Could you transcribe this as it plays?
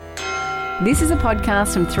This is a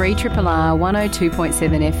podcast from 3RRR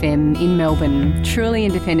 102.7 FM in Melbourne, truly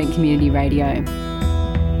independent community radio.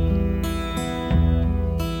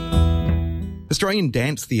 Australian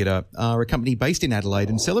Dance Theatre are a company based in Adelaide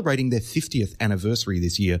and celebrating their 50th anniversary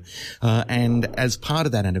this year. And as part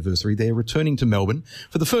of that anniversary, they're returning to Melbourne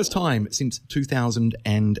for the first time since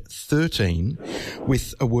 2013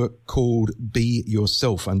 with a work called Be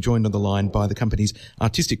Yourself. I'm joined on the line by the company's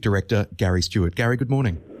artistic director, Gary Stewart. Gary, good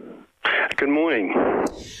morning. Good morning.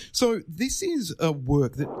 So this is a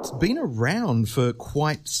work that's been around for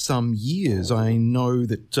quite some years. I know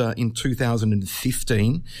that in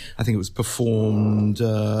 2015, I think it was performed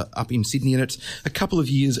up in Sydney, and it's a couple of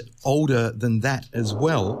years older than that as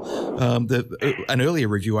well. An earlier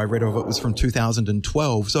review I read of it was from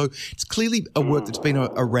 2012. So it's clearly a work that's been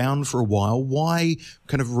around for a while. Why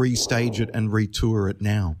kind of restage it and retour it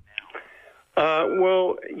now?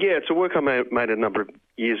 It's a work I made a number of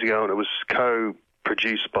years ago, and it was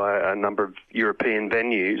co-produced by a number of European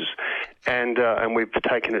venues, and we've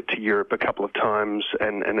taken it to Europe a couple of times,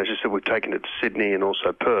 and as you said, we've taken it to Sydney and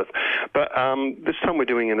also Perth. But this time we're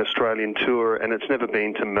doing an Australian tour, and it's never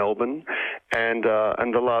been to Melbourne, and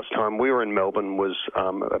the last time we were in Melbourne was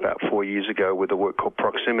about 4 years ago with a work called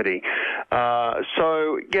Proximity. It's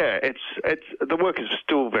the work is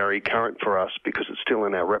still very current for us because it's still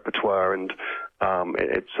in our repertoire, and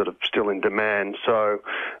it's sort of still in demand. So,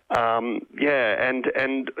 and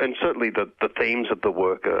certainly the themes of the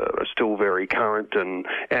work are still very current, and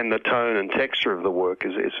the tone and texture of the work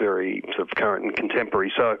is very sort of current and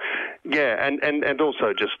contemporary. So, and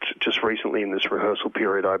also just recently in this rehearsal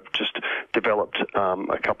period, I've just developed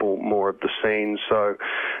a couple more of the scenes. So,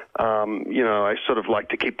 I sort of like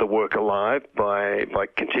to keep the work alive by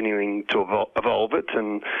continuing to evolve it,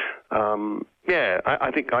 and I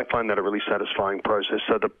think I find that a really satisfying process.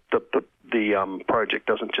 So the project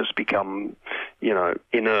doesn't just become,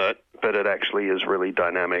 inert, but it actually is really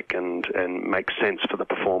dynamic and makes sense for the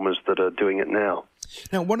performers that are doing it now.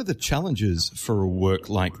 Now, one of the challenges for a work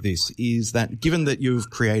like this is that given that you've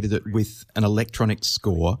created it with an electronic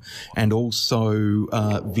score and also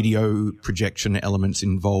video projection elements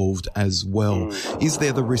involved as well, is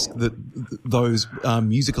there the risk that those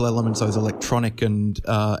musical elements, those electronic and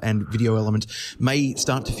video elements may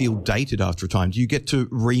start to feel dated after a time? Do you get to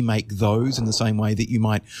remake those in the same way that you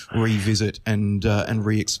might revisit and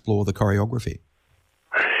re-explore the choreography?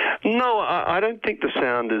 No, I don't think the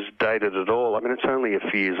sound is dated at all. I mean, it's only a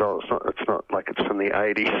few years old. It's not like it's from the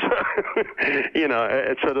 80s. So,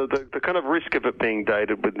 it's sort of the kind of risk of it being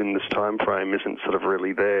dated within this time frame isn't sort of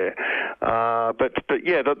really there. But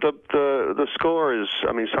the score is,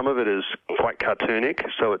 I mean, some of it is quite cartoonic,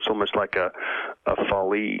 so it's almost like a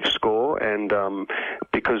Foley score, and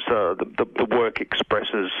because the work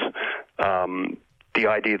expresses the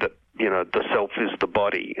idea that the self is the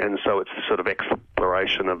body, and so it's the sort of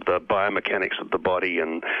exploration of the biomechanics of the body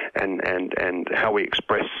and how we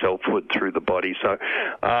express selfhood through the body. So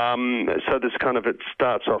this kind of, it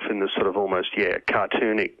starts off in this sort of almost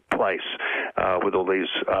cartoonic place with all these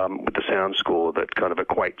with the sound score that kind of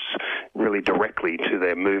equates really directly to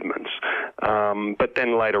their movements. But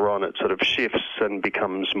then later on, it sort of shifts and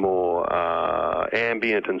becomes more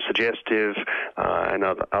ambient and suggestive, and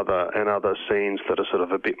other scenes that are sort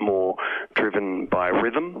of a bit more driven by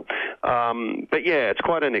rhythm. But it's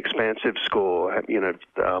quite an expansive score,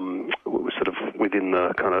 sort of within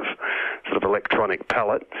the kind of sort of electronic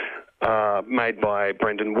palette, made by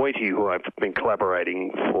Brendan Wheaty, who I've been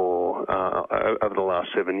collaborating for over the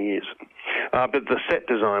last 7 years. But the set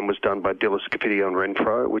design was done by Dilys Capidio and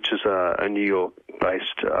Renfro, which is a New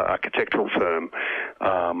York-based architectural firm.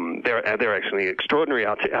 They're actually an extraordinary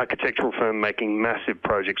architectural firm making massive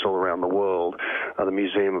projects all around the world. The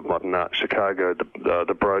Museum of Modern Art, Chicago,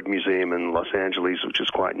 the Broad Museum in Los Angeles, which is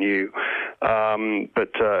quite new.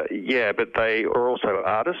 But they are also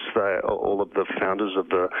artists. All of the founders of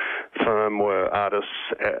the firm were artists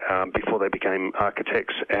before they became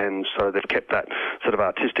architects, and so they've kept that sort of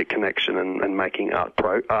artistic connection and making art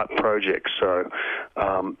projects. So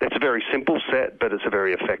it's a very simple set, but it's a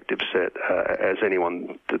very effective set, as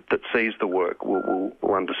anyone that sees the work will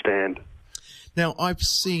understand. Now, I've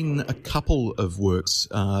seen a couple of works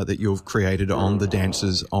that you've created on the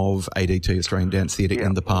dances of ADT, Australian Dance Theatre,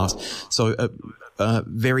 in the past. So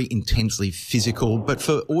very intensely physical. But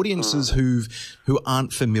for audiences who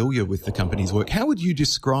aren't familiar with the company's work, how would you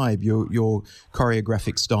describe your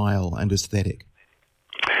choreographic style and aesthetic?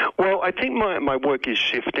 Well, I think my work is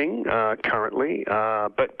shifting currently,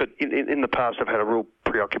 but in the past I've had a real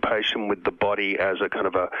preoccupation with the body as a kind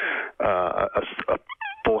of a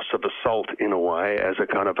force of assault in a way, as a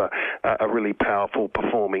kind of a really powerful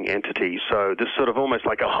performing entity. So this sort of almost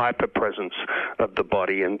like a hyper presence of the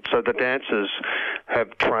body. And so the dancers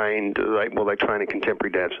have trained, they train in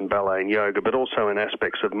contemporary dance and ballet and yoga, but also in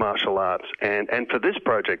aspects of martial arts. And for this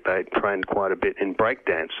project, they trained quite a bit in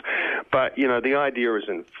breakdance. But, the idea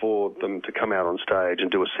isn't for them to come out on stage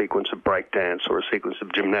and do a sequence of breakdance or a sequence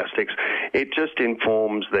of gymnastics. It just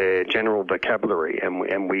informs their general vocabulary, and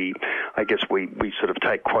we sort of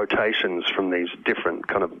take quotations from these different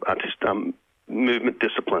kind of movement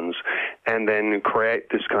disciplines, and then create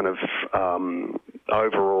this kind of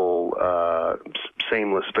overall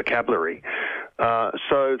seamless vocabulary.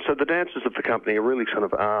 So the dancers of the company are really kind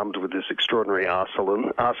of armed with this extraordinary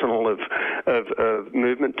arsenal of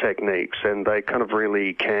movement techniques, and they kind of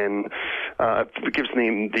really can, it gives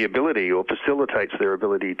them the ability, or facilitates their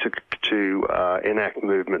ability to enact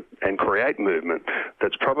movement and create movement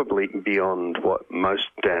that's probably beyond what most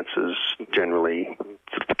dancers generally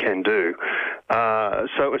can do.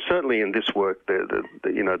 So certainly in this work,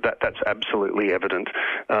 that's absolutely evident.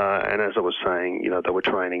 And as I was saying, they were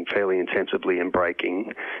training fairly intensively in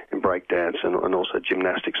breaking, in breakdance, and also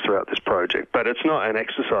gymnastics throughout this project. But it's not an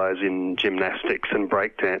exercise in gymnastics and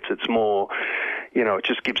breakdance. It's more, it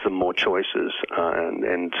just gives them more choices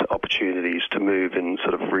and opportunities to move in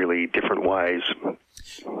sort of really different ways.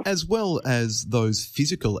 As well as those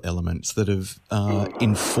physical elements that have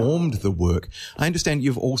informed the work, I understand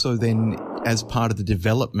you've also then, as part of the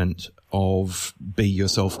development of Be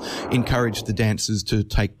Yourself, encouraged the dancers to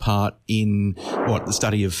take part in the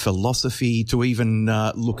study of philosophy, to even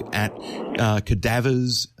look at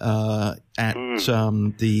cadavers at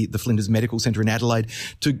the Flinders Medical Centre in Adelaide,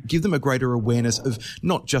 to give them a greater awareness of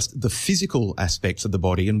not just the physical aspects of the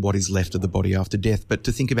body and what is left of the body after death, but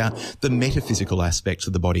to think about the metaphysical aspects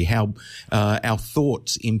of the body, how our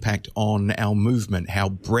thoughts impact on our movement, how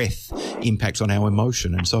breath impacts on our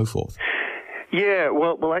emotion, and so forth. Yeah,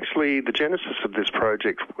 well, actually, the genesis of this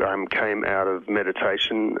project came out of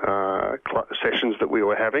meditation sessions that we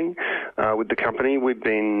were having with the company. We've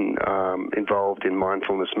been involved in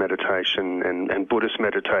mindfulness meditation and Buddhist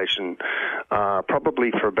meditation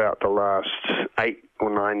probably for about the last 8 or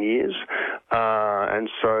 9 years, and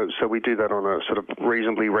so we do that on a sort of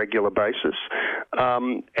reasonably regular basis.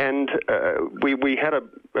 We had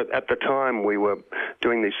at the time we were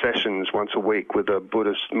doing these sessions once a week with a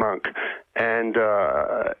Buddhist monk, and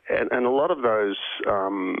a lot of those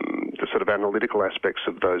the sort of analytical aspects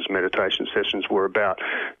of those meditation sessions were about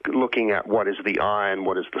looking at what is the I and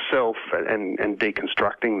what is the self, and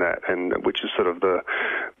deconstructing that, and which is sort of the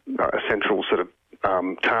central sort of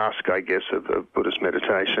task, I guess, of Buddhist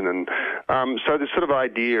meditation. And so this sort of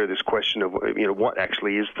idea, this question of, what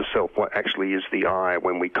actually is the self, what actually is the I,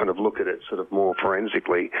 when we kind of look at it sort of more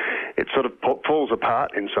forensically, it sort of falls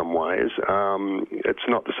apart in some ways. It's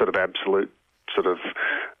not the sort of absolute sort of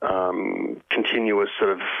continuous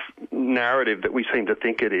sort of narrative that we seem to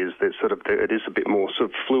think it is. That sort of it is a bit more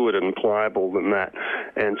sort of fluid and pliable than that,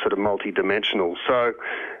 and sort of multidimensional. So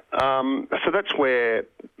that's where,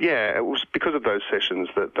 it was because of those sessions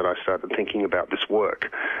that I started thinking about this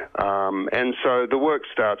work. And so the work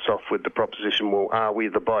starts off with the proposition, well, are we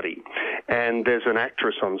the body? And there's an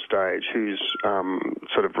actress on stage who's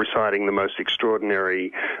sort of reciting the most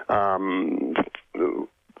extraordinary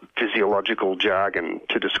physiological jargon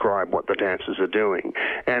to describe what the dancers are doing.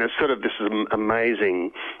 And it's sort of this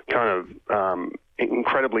amazing kind of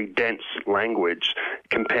incredibly dense language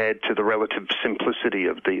compared to the relative simplicity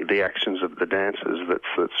of the actions of the dancers.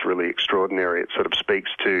 That's really extraordinary. It sort of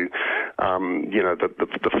speaks to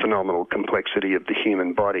the phenomenal complexity of the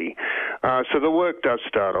human body. So the work does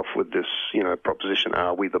start off with this proposition,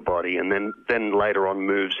 are we the body, and then later on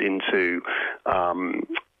moves into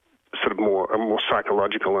sort of a more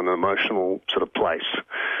psychological and emotional sort of place.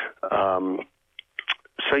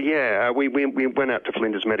 We went out to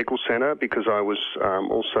Flinders Medical Centre because I was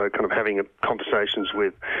also kind of having conversations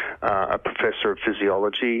with a professor of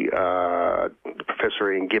physiology,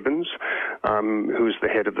 Professor Ian Gibbons, who was the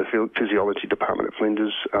head of the physiology department at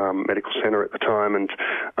Flinders Medical Centre at the time, and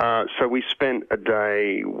so we spent a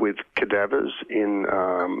day with cadavers in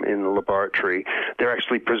the laboratory. They're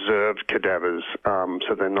actually preserved cadavers,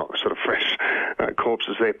 so they're not sort of fresh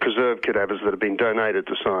corpses. They're preserved cadavers that have been donated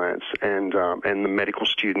to science, and the medical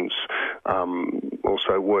students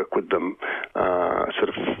also work with them,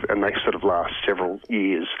 and they sort of last several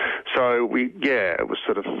years. So it was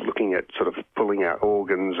sort of looking at sort of pulling out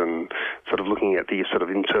organs and sort of looking at the sort of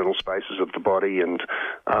internal spaces of the body, and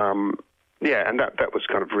and that was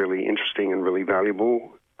kind of really interesting and really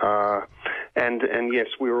valuable. And yes,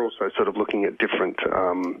 we were also sort of looking at different,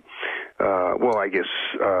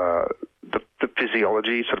 the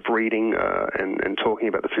physiology, sort of reading and talking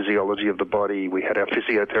about the physiology of the body. We had our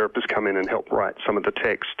physiotherapists come in and help write some of the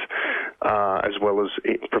text, as well as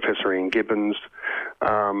Professor Ian Gibbons,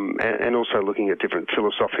 and also looking at different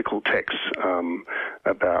philosophical texts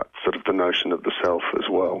about sort of the notion of the self as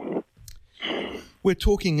well. We're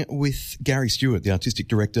talking with Gary Stewart, the Artistic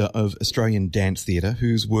Director of Australian Dance Theatre,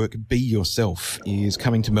 whose work Be Yourself is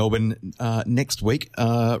coming to Melbourne next week,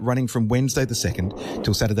 running from Wednesday the 2nd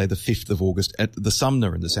till Saturday the 5th of August at the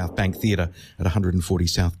Sumner in the South Bank Theatre at 140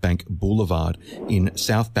 South Bank Boulevard in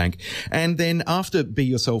South Bank. And then after Be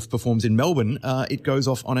Yourself performs in Melbourne, it goes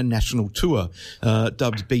off on a national tour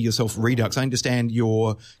dubbed Be Yourself Redux. I understand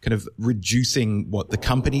you're kind of reducing, the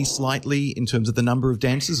company slightly in terms of the number of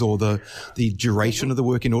dancers or the duration of the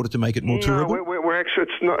work in order to make it more tourable? No, we're actually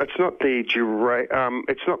it's not the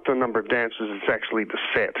it's not the number of dancers. It's actually the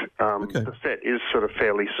set. Okay. The set is sort of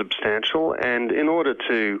fairly substantial, and in order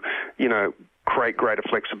to create greater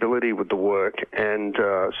flexibility with the work, and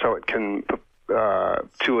so it can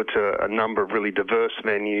tour to a number of really diverse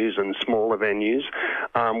venues and smaller venues.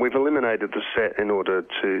 We've eliminated the set in order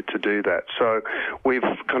to do that. So we've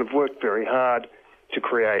kind of worked very hard to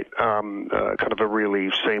create kind of a really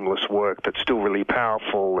seamless work that's still really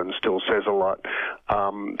powerful and still says a lot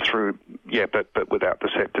but without the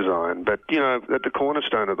set design. But at the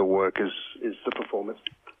cornerstone of the work is the performance.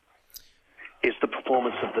 Is the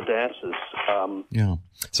performance of the dancers.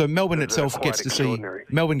 So Melbourne itself gets to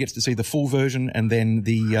see the full version, and then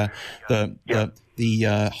the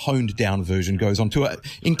honed down version goes on tour,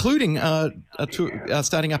 including a tour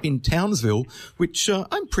starting up in Townsville, which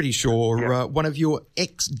I'm pretty sure one of your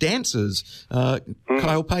ex-dancers,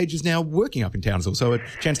 Kyle Page, is now working up in Townsville. So a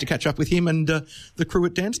chance to catch up with him and the crew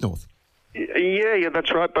at Dance North. Yeah,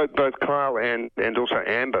 that's right. Both Kyle and also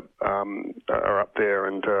Amber are up there,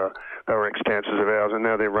 and they were ex-dancers of ours, and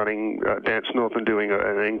now they're running Dance North and doing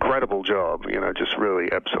an incredible job. Just really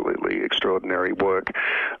absolutely extraordinary work,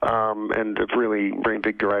 and have really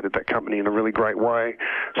reinvigorated that company in a really great way.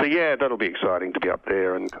 So yeah, that'll be exciting to be up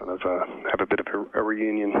there and kind of have a bit of a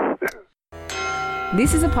reunion.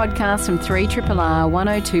 This is a podcast from 3RRR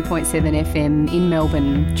 102.7 FM in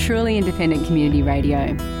Melbourne, truly independent community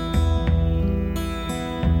radio.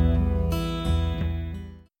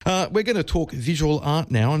 We're going to talk visual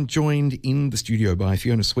art now. I'm joined in the studio by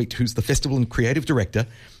Fiona Sweet, who's the Festival and Creative Director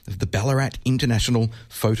of the Ballarat International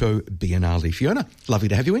Photo Biennale. Fiona, lovely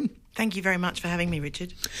to have you in. Thank you very much for having me,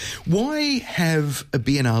 Richard. Why have a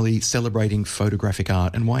biennale celebrating photographic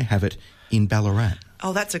art, and why have it in Ballarat?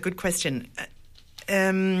 Oh, that's a good question.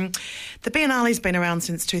 The Biennale's been around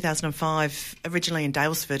since 2005, originally in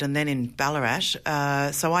Daylesford and then in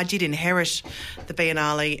Ballarat. So I did inherit the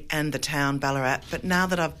Biennale and the town Ballarat, but now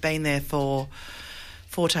that I've been there for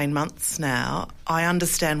 14 months now, I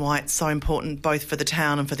understand why it's so important both for the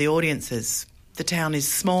town and for the audiences. The town is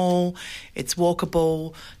small, it's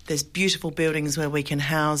walkable, there's beautiful buildings where we can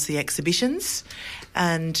house the exhibitions,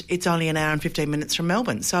 and it's only an hour and 15 minutes from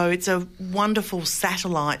Melbourne. So it's a wonderful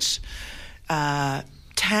satellite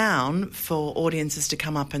town for audiences to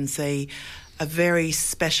come up and see a very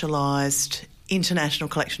specialised international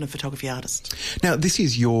collection of photography artists. Now, this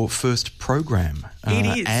is your first program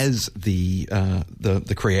as the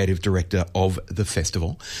creative director of the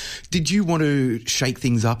festival. Did you want to shake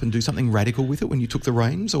things up and do something radical with it when you took the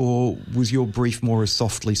reins, or was your brief more a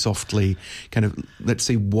softly kind of, let's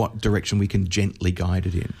see what direction we can gently guide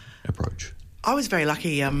it in approach? I was very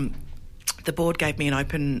lucky. The board gave me an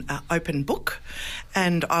open book,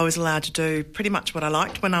 and I was allowed to do pretty much what I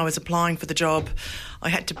liked. When I was applying for the job, I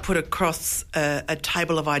had to put across a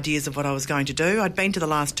table of ideas of what I was going to do. I'd been to the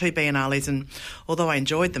last two Biennales, and although I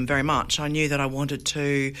enjoyed them very much, I knew that I wanted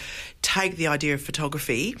to take the idea of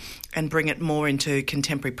photography and bring it more into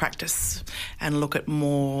contemporary practice and look at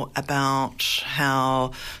more about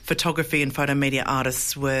how photography and photomedia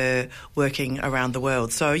artists were working around the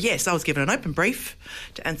world. So yes, I was given an open brief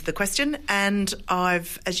to answer the question, and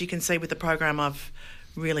I've, as you can see with the program, I've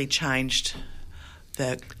really changed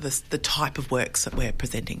the type of works that we're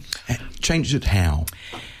presenting. Changed it how?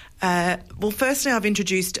 Well, firstly, I've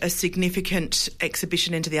introduced a significant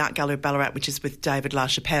exhibition into the Art Gallery of Ballarat, which is with David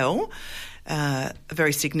LaChapelle, a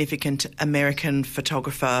very significant American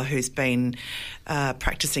photographer who's been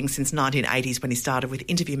practising since 1980s when he started with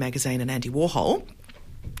Interview magazine and Andy Warhol.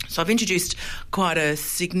 So I've introduced quite a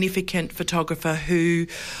significant photographer who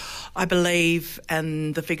I believe,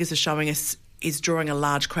 and the figures are showing us, is drawing a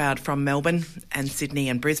large crowd from Melbourne and Sydney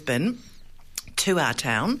and Brisbane to our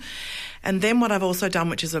town. And then what I've also done,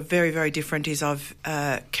 which is a very, very different, is I've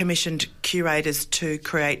commissioned curators to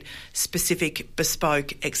create specific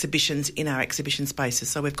bespoke exhibitions in our exhibition spaces.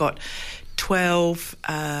 So we've got 12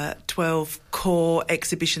 core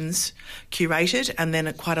exhibitions curated, and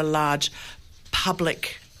then quite a large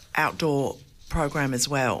public outdoor program as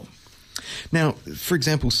well. Now, for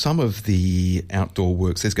example, some of the outdoor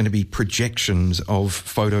works, there's going to be projections of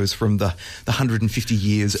photos from the 150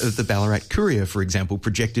 years of the Ballarat Courier, for example,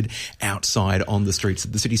 projected outside on the streets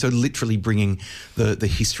of the city. So literally bringing the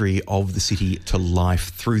history of the city to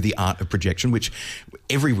life through the art of projection, which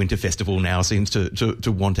every winter festival now seems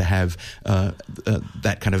to want to have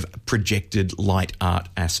that kind of projected light art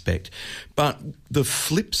aspect. But the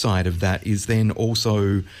flip side of that is then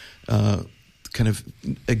also kind of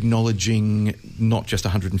acknowledging not just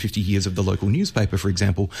 150 years of the local newspaper, for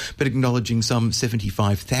example, but acknowledging some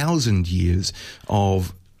 75,000 years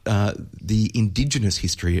of the Indigenous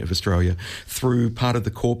history of Australia through part of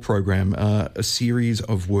the core program, a series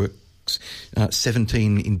of works,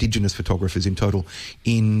 17 Indigenous photographers in total,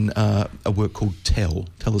 in a work called Tell.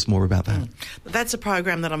 Tell us more about that. That's a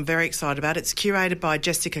program that I'm very excited about. It's curated by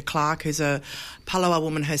Jessica Clark, who's a Palawa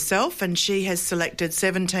woman herself, and she has selected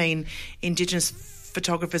 17 Indigenous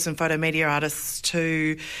photographers and photomedia artists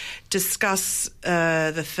to discuss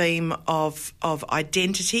the theme of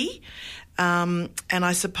identity. And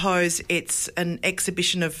I suppose it's an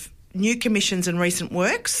exhibition of new commissions and recent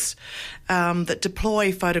works that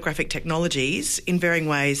deploy photographic technologies in varying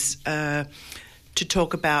ways to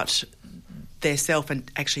talk about their self and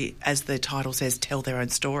actually, as the title says, tell their own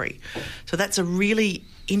story. So that's a really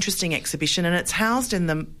interesting exhibition, and it's housed in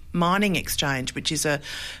the Mining Exchange, which is a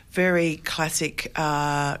very classic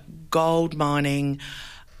gold mining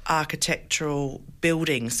architectural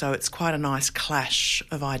building. So it's quite a nice clash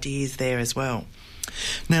of ideas there as well.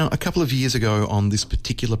 Now, a couple of years ago on this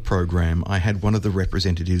particular program, I had one of the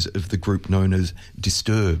representatives of the group known as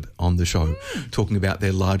Disturb on the show, talking about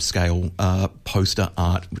their large-scale poster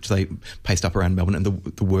art, which they pasted up around Melbourne, and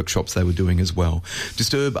the workshops they were doing as well.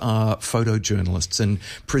 Disturb are photojournalists and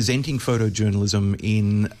presenting photojournalism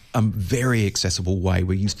in a very accessible way.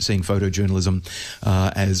 We're used to seeing photojournalism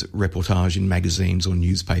as reportage in magazines or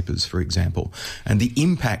newspapers, for example. And the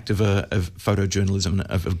impact of photojournalism,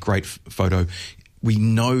 of a great photo, we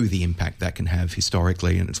know the impact that can have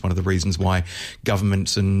historically, and it's one of the reasons why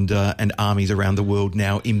governments and armies around the world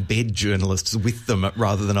now embed journalists with them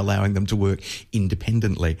rather than allowing them to work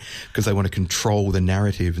independently, because they want to control the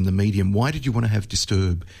narrative and the medium. Why did you want to have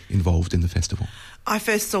Disturb involved in the festival? I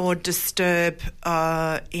first saw Disturb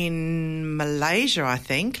in Malaysia, I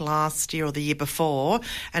think, last year or the year before,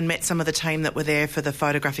 and met some of the team that were there for the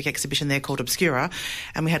photographic exhibition there called Obscura,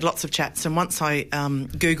 and we had lots of chats. And once I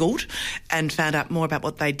Googled and found out more about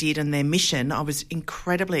what they did and their mission, I was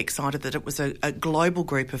incredibly excited that it was a global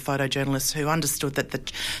group of photojournalists who understood that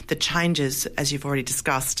the changes, as you've already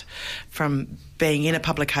discussed, from being in a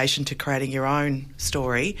publication to creating your own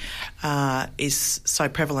story is so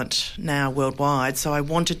prevalent now worldwide. So I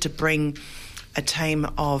wanted to bring a team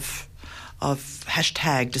of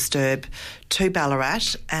hashtag Disturb to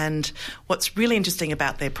Ballarat. And what's really interesting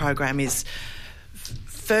about their program is,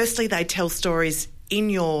 firstly, they tell stories in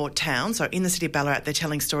your town, so in the city of Ballarat, they're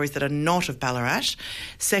telling stories that are not of Ballarat.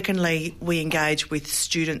 Secondly, we engage with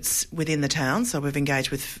students within the town, so we've engaged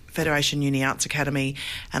with Federation Uni Arts Academy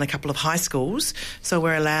and a couple of high schools. So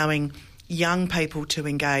we're allowing young people to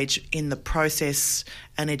engage in the process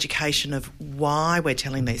and education of why we're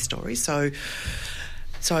telling these stories. So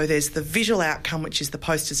there's the visual outcome, which is the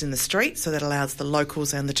posters in the street, so that allows the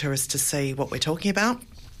locals and the tourists to see what we're talking about.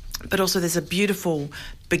 But also there's a beautiful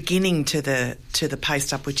beginning to the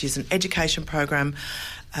paste up, which is an education program,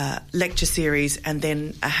 lecture series, and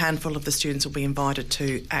then a handful of the students will be invited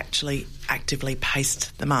to actually actively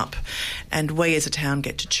paste them up. And we as a town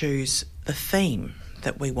get to choose the theme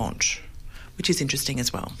that we want, which is interesting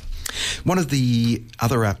as well. One of the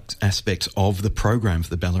other aspects of the program for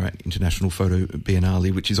the Ballarat International Photo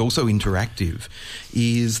Biennale, which is also interactive,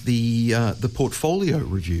 is the portfolio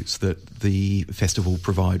reviews that the festival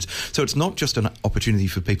provides. So it's not just an opportunity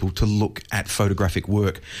for people to look at photographic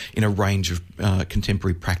work in a range of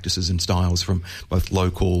contemporary practices and styles from both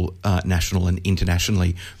local, national and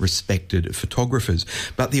internationally respected photographers,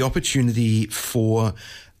 but the opportunity for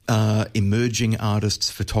emerging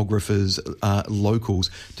artists, photographers,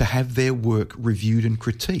 locals, to have their work reviewed and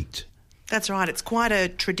critiqued. That's right. It's quite a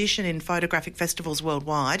tradition in photographic festivals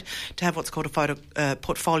worldwide to have what's called a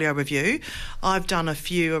portfolio review. I've done a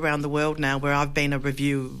few around the world now where I've been a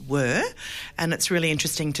reviewer, and it's really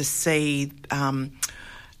interesting to see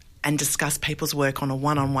and discuss people's work on a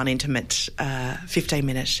one-on-one intimate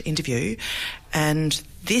 15-minute interview. And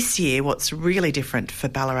this year, what's really different for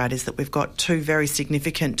Ballarat is that we've got two very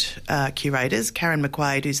significant curators, Karen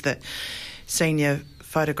McQuaid, who's the senior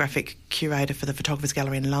photographic curator for the Photographers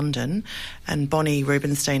Gallery in London, and Bonnie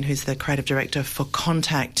Rubenstein, who's the creative director for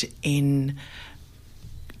Contact in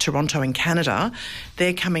Toronto in Canada.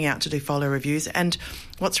 They're coming out to do folio reviews, and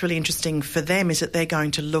what's really interesting for them is that they're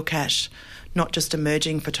going to look at not just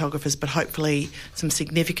emerging photographers, but hopefully some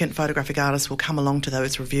significant photographic artists will come along to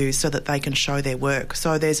those reviews so that they can show their work.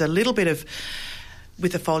 So there's a little bit of,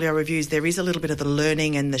 with the folio reviews, there is a little bit of the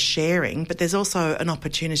learning and the sharing, but there's also an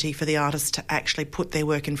opportunity for the artists to actually put their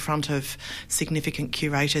work in front of significant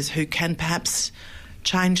curators who can perhaps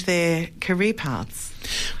change their career paths.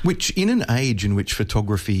 Which, in an age in which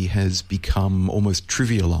photography has become almost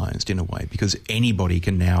trivialised in a way, because anybody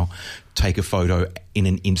can now take a photo in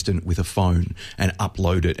an instant with a phone and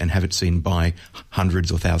upload it and have it seen by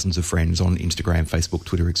hundreds or thousands of friends on Instagram, Facebook,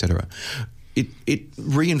 Twitter, etc. It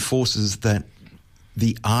reinforces that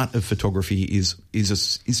the art of photography is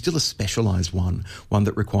still a specialised one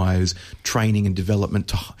that requires training and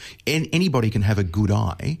development. Anybody can have a good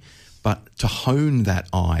eye, but to hone that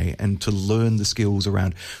eye and to learn the skills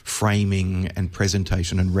around framing and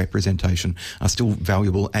presentation and representation are still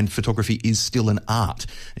valuable, and photography is still an art,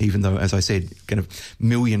 even though, as I said, kind of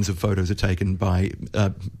millions of photos are taken by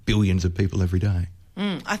billions of people every day.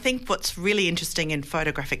 I think what's really interesting in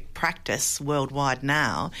photographic practice worldwide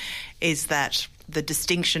now is that the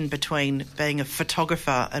distinction between being a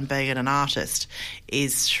photographer and being an artist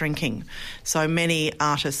is shrinking. So many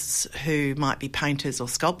artists who might be painters or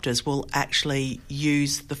sculptors will actually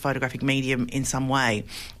use the photographic medium in some way,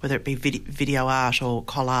 whether it be video art or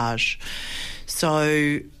collage.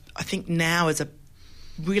 So I think now is a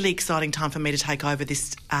really exciting time for me to take over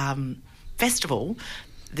this festival,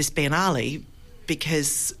 this Biennale,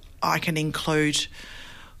 because I can include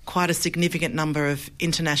quite a significant number of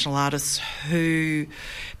international artists who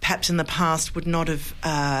perhaps in the past would not have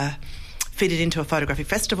fitted into a photographic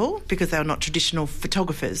festival because they are not traditional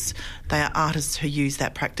photographers. They are artists who use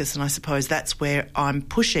that practice, and I suppose that's where I'm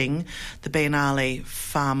pushing the Biennale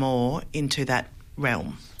far more into that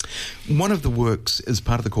realm. One of the works as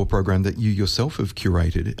part of the core program that you yourself have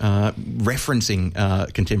curated, referencing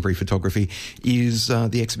contemporary photography, is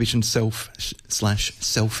the exhibition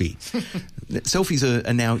Self/Selfie. Selfies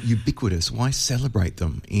are now ubiquitous. Why celebrate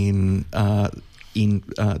them in the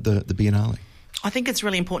Biennale? I think it's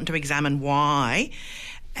really important to examine why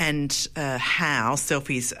and how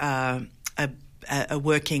selfies are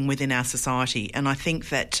working within our society. And I think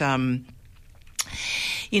that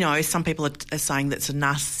some people are saying that's a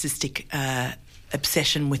narcissistic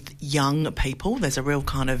obsession with young people. There's a real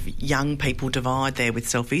kind of young people divide there with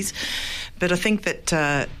selfies. But I think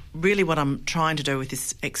that really what I'm trying to do with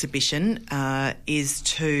this exhibition is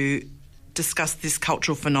to discuss this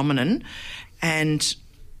cultural phenomenon and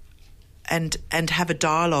have a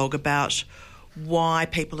dialogue about why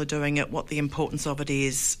people are doing it, what the importance of it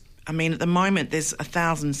is. I mean, at the moment, there's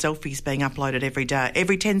 1,000 selfies being uploaded every day,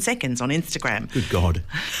 every 10 seconds on Instagram. Good God.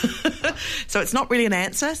 So it's not really an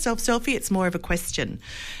answer, self-selfie, it's more of a question.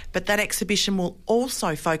 But that exhibition will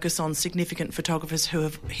also focus on significant photographers who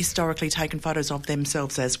have historically taken photos of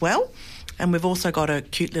themselves as well. And we've also got a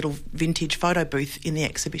cute little vintage photo booth in the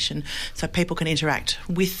exhibition so people can interact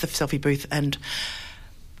with the selfie booth and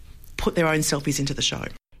put their own selfies into the show.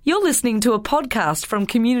 You're listening to a podcast from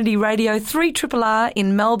Community Radio 3RRR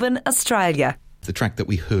in Melbourne, Australia. The track that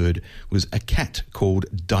we heard was a cat called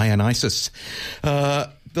Dionysus.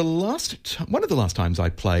 One of the last times I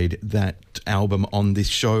played that album on this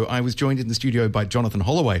show, I was joined in the studio by Jonathan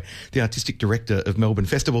Holloway, the artistic director of Melbourne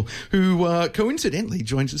Festival, who coincidentally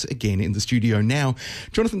joins us again in the studio now.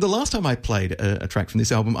 Jonathan, the last time I played a track from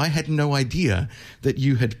this album, I had no idea that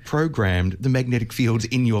you had programmed the magnetic fields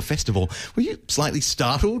in your festival. Were you slightly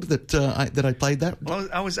startled that I played that? Well,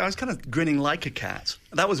 I was kind of grinning like a cat.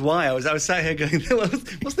 That was why I was sat here going,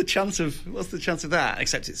 what's the chance of that?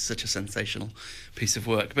 Except it's such a sensational piece of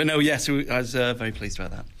work. But no, yes, I was very pleased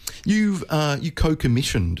about that. You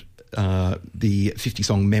co-commissioned the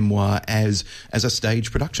 50-song memoir as a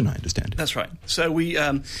stage production, I understand. That's right. So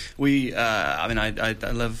I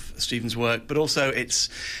love Stephen's work, but also it's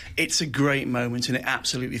a great moment, and it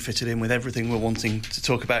absolutely fitted in with everything we're wanting to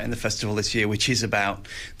talk about in the festival this year, which is about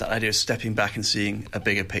that idea of stepping back and seeing a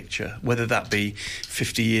bigger picture, whether that be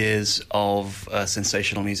 50 years of a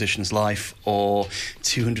sensational musician's life or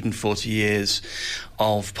 240 years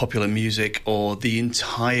of popular music or the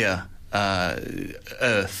entire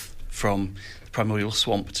earth from the primordial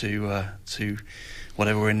swamp to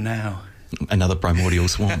whatever we're in now. Another primordial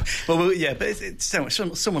swamp. Well, yeah, but it's so much.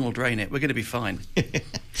 Someone will drain it. We're going to be fine.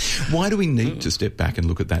 Why do we need to step back and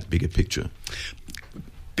look at that bigger picture?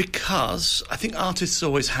 Because I think artists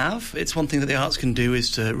always have. It's one thing that the arts can do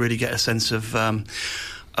is to really get a sense of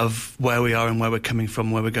where we are and where we're coming from,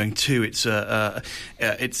 where we're going to. It's that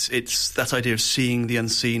idea of seeing the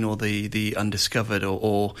unseen or the undiscovered,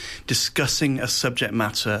 or discussing a subject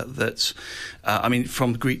matter that,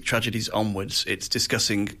 from Greek tragedies onwards, it's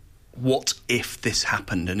discussing what if this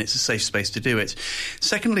happened, and it's a safe space to do it.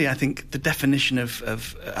 Secondly, I think the definition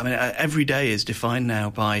of every day is defined now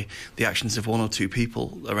by the actions of one or two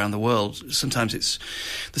people around the world. Sometimes it's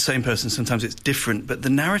the same person, sometimes it's different, but the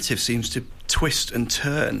narrative seems to twist and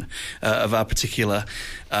turn of our particular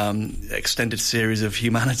extended series of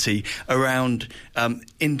humanity around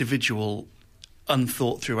individual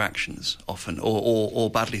unthought through actions often, or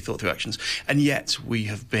badly thought through actions, and yet we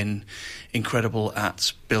have been incredible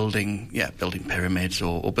at building pyramids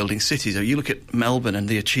or building cities. You look at Melbourne and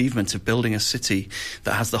the achievement of building a city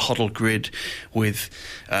that has the Hoddle grid with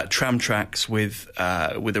tram tracks, with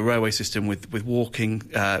a railway system, with walking,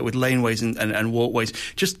 with laneways and walkways.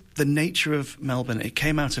 Just the nature of Melbourne, it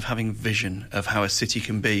came out of having vision of how a city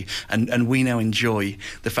can be, and we now enjoy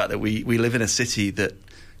the fact that we live in a city that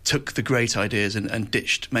took the great ideas and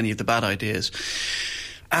ditched many of the bad ideas.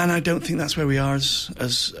 And I don't think that's where we are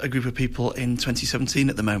as a group of people in 2017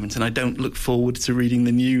 at the moment. And I don't look forward to reading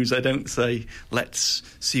the news. I don't say, let's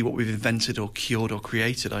see what we've invented or cured or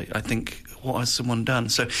created. I think, what has someone done?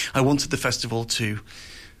 So I wanted the festival to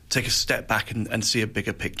take a step back and see a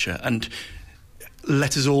bigger picture, and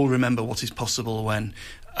let us all remember what is possible when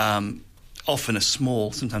often a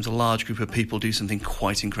small, sometimes a large group of people do something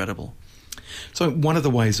quite incredible. So one of the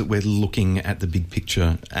ways that we're looking at the big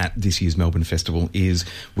picture at this year's Melbourne Festival is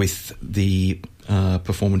with the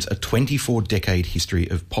performance, a 24-decade history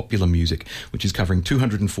of popular music, which is covering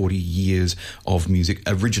 240 years of music,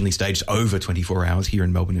 originally staged over 24 hours. Here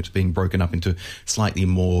in Melbourne, it's being broken up into slightly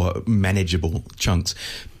more manageable chunks.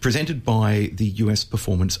 Presented by the US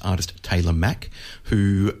performance artist Taylor Mack,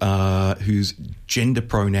 whose gender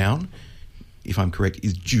pronoun, if I'm correct,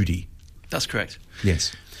 is Judy. That's correct.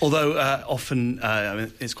 Yes. Although often,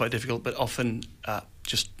 it's quite difficult, but often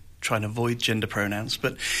just try and avoid gender pronouns.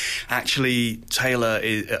 But actually, Taylor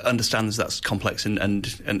understands that's complex and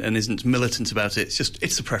isn't militant about it.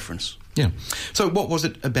 It's a preference. Yeah. So what was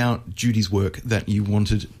it about Judy's work that you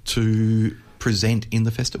wanted to present in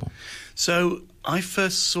the festival? So I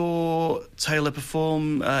first saw Taylor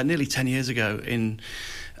perform nearly 10 years ago in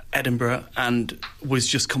Edinburgh, and was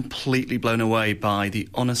just completely blown away by the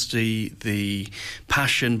honesty, the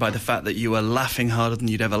passion, by the fact that you were laughing harder than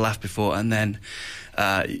you'd ever laughed before, and then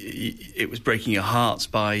it was breaking your hearts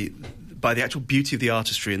by the actual beauty of the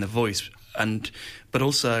artistry and the voice, but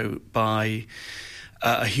also by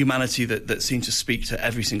a humanity that seemed to speak to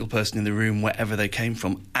every single person in the room, wherever they came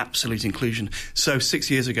from. Absolute inclusion. So 6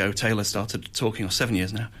 years ago, Taylor started talking, or 7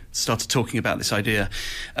 years now, started talking about this idea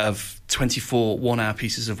of 24 one-hour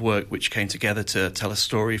pieces of work which came together to tell a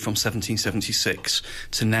story from 1776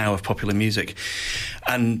 to now of popular music.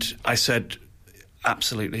 And I said,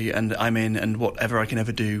 absolutely, and I'm in, and whatever I can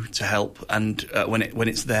ever do to help. And when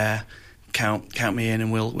it's there, count me in,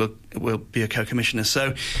 and we'll be a co-commissioner.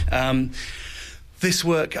 So this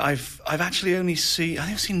work, I've actually only seen,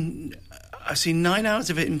 I've seen 9 hours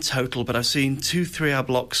of it in total, but I've seen 2 3-hour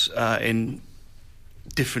blocks in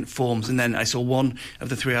different forms, and then I saw one of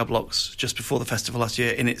the 3-hour blocks just before the festival last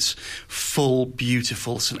year in its full,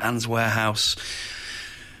 beautiful St Anne's Warehouse.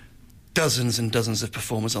 Dozens and dozens of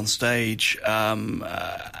performers on stage,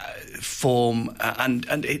 form,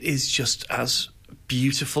 and it is just as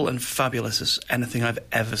beautiful and fabulous as anything I've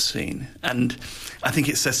ever seen. And I think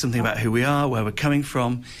it says something about who we are, where we're coming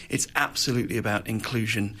from. It's absolutely about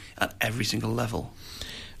inclusion at every single level.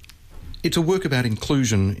 It's a work about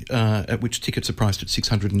inclusion at which tickets are priced at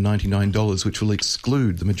 $699, which will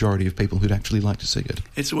exclude the majority of people who'd actually like to see it.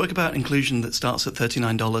 It's a work about inclusion that starts at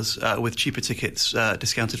 $39 with cheaper tickets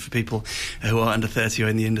discounted for people who are under 30 or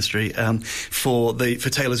in the industry. For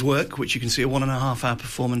Taylor's work, which you can see a 1.5-hour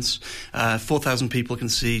performance, 4,000 people can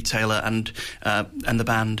see Taylor and the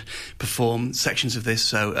band perform sections of this.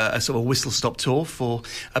 So a sort of whistle-stop tour for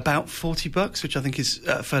about $40, which I think is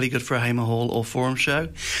fairly good for a Hamer Hall or Forum show.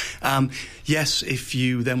 Yes, if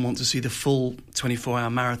you then want to see the full 24-hour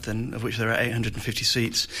marathon, of which there are 850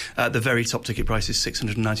 seats, the very top ticket price is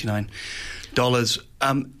 $699.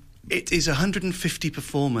 It is 150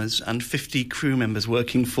 performers and 50 crew members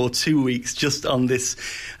working for 2 weeks just on this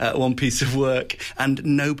one piece of work, and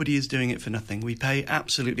nobody is doing it for nothing. We pay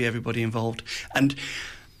absolutely everybody involved. And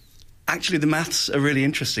Actually, the maths are really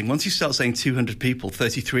interesting. Once you start saying 200 people,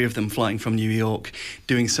 33 of them flying from New York,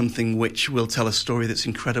 doing something which will tell a story that's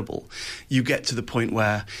incredible, you get to the point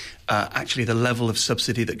where actually the level of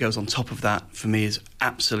subsidy that goes on top of that, for me, is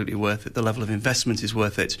absolutely worth it. The level of investment is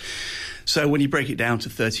worth it. So when you break it down to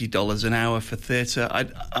 $30 an hour for theatre,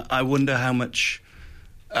 I wonder how much...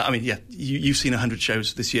 you've seen 100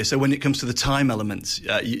 shows this year. So when it comes to the time elements,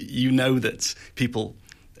 you know that people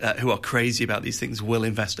who are crazy about these things will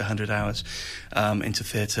invest 100 hours into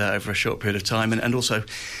theatre over a short period of time. And also,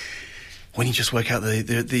 when you just work out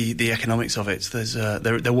the economics of it,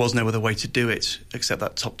 there was no other way to do it except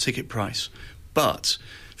that top ticket price. But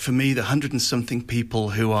for me, the 100 and something people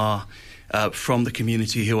who are from the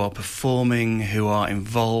community, who are performing, who are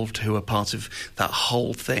involved, who are part of that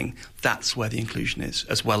whole thing, that's where the inclusion is,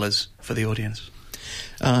 as well as for the audience.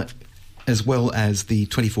 As well as the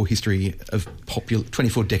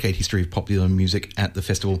 24-decade history of popular music at the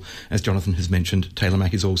festival. As Jonathan has mentioned, Taylor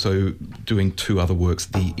Mac is also doing two other works,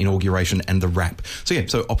 the inauguration and the wrap.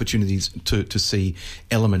 So opportunities to see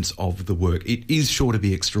elements of the work. It is sure to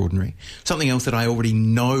be extraordinary. Something else that I already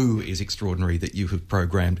know is extraordinary that you have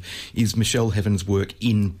programmed is Michelle Heaven's work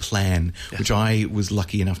In Plan, which I was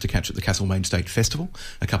lucky enough to catch at the Castlemaine State Festival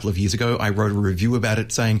a couple of years ago. I wrote a review about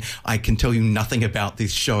it saying, I can tell you nothing about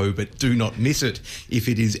this show, but do not miss it if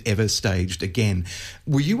it is ever staged again.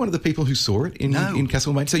 Were you one of the people who saw it in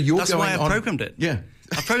Castlemaine? So that's why I programmed it. Yeah.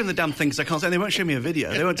 I programmed the damn thing because I can't say they won't show me a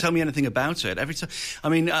video. They won't tell me anything about it. Every time, I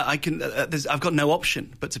mean, I can. I've got no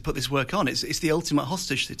option but to put this work on. It's the ultimate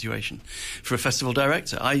hostage situation for a festival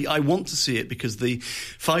director. I want to see it because the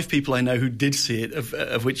 5 people I know who did see it,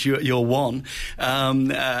 of which you're one,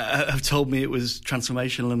 have told me it was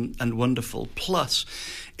transformational and wonderful. Plus,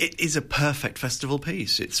 it is a perfect festival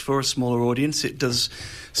piece. It's for a smaller audience. It does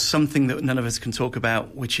something that none of us can talk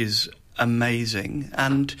about, which is amazing,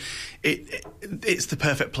 and it's the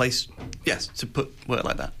perfect place, to put work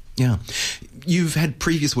like that. Yeah. You've had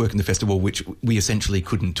previous work in the festival which we essentially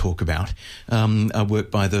couldn't talk about. A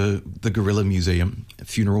work by the Gorilla Museum,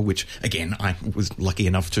 Funeral, which, again, I was lucky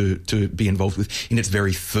enough to be involved with in its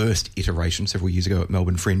very first iteration several years ago at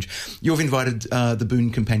Melbourne Fringe. You've invited the Boon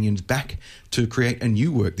Companions back to create a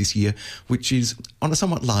new work this year, which is on a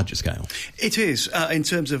somewhat larger scale. It is, in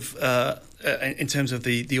terms of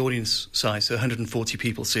the audience size. So 140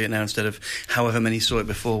 people see it now instead of however many saw it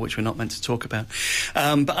before, which we're not meant to talk about.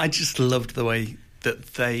 But I just loved the way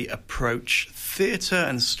that they approach theatre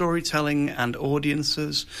and storytelling and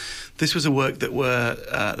audiences. This was a work that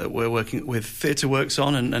we're working with Theatre Works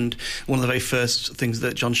on, and one of the very first things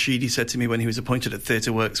that John Sheedy said to me when he was appointed at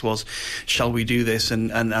Theatre Works was, shall we do this?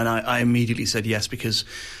 And I immediately said yes, because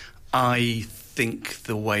I think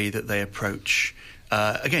the way that they approach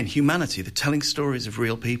again, humanity, the telling stories of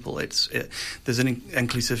real people. There's an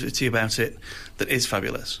inclusivity about it that is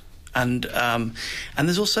fabulous, and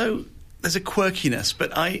there's a quirkiness.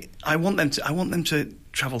 But I want them to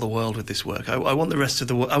travel the world with this work. I want the rest of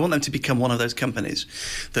the world. I want them to become one of those companies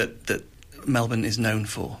that Melbourne is known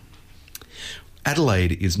for.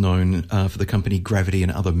 Adelaide is known for the company Gravity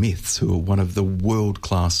and Other Myths, who are one of the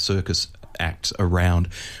world-class circus acts around.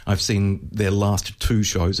 I've seen their last 2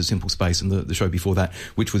 shows, A Simple Space and the show before that,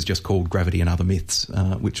 which was just called Gravity and Other Myths,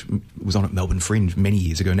 which was on at Melbourne Fringe many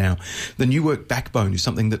years ago now. The new work Backbone is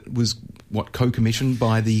something that was, co-commissioned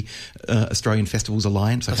by the Australian Festivals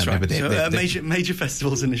Alliance? That's right. Major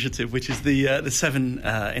Festivals Initiative, which is the 7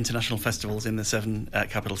 international festivals in the 7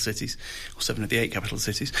 capital cities, or 7 of the 8 capital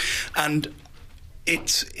cities. And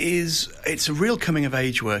it's a real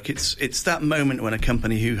coming-of-age work. It's that moment when a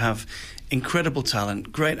company who have incredible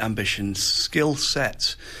talent, great ambition, skill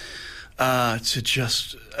set to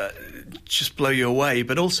just blow you away,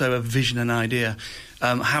 but also a vision and idea,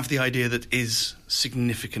 have the idea that is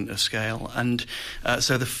significant of scale. And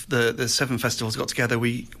so the 7 festivals got together.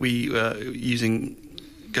 We using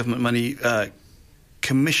government money,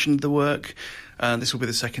 commissioned the work. This will be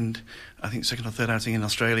the second or third outing in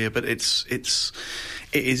Australia, but it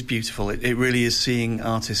is beautiful. It really is seeing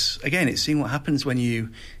artists again. It's seeing what happens when you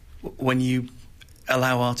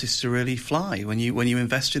allow artists to really fly, when you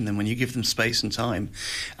invest in them, when you give them space and time.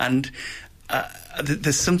 And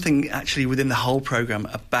there's something actually within the whole programme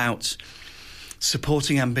about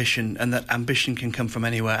supporting ambition, and that ambition can come from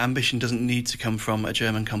anywhere. Ambition doesn't need to come from a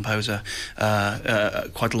German composer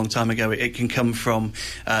quite a long time ago. It can come from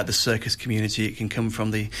the circus community. It can come from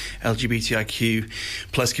the LGBTIQ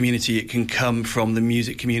plus community. It can come from the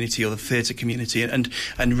music community or the theatre community. And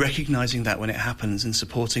recognising that when it happens and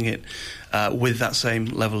supporting it with that same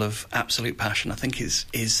level of absolute passion, I think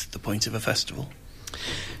is the point of a festival.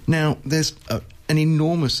 Now, there's an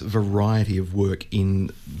enormous variety of work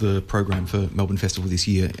in the program for Melbourne Festival this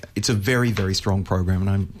year. It's a very, very strong program, and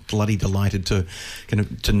I'm bloody delighted to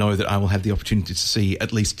know that I will have the opportunity to see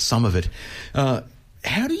at least some of it.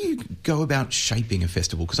 How do you go about shaping a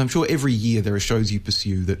festival? Because I'm sure every year there are shows you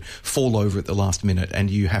pursue that fall over at the last minute and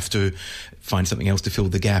you have to find something else to fill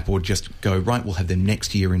the gap, or just go, right, we'll have them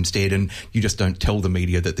next year instead, and you just don't tell the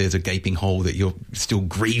media that there's a gaping hole that you're still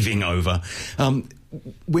grieving over.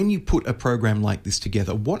 When you put a program like this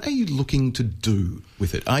together, what are you looking to do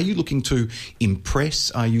with it? Are you looking to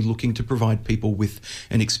impress? Are you looking to provide people with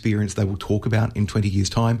an experience they will talk about in 20 years'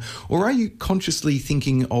 time? Or are you consciously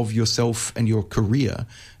thinking of yourself and your career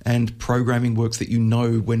and programming works that you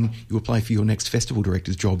know when you apply for your next festival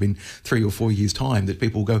director's job in 3 or 4 years' time, that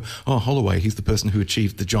people will go, oh, Holloway, he's the person who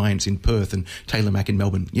achieved the Giants in Perth and Taylor Mack in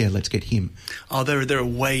Melbourne. Yeah, let's get him. Oh, there are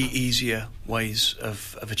way easier ways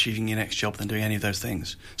of achieving your next job than doing any of those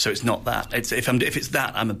things. So it's not that. If it's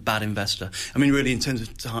that, I'm a bad investor. I mean, really, in terms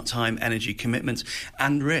of time, energy, commitment,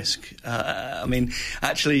 and risk.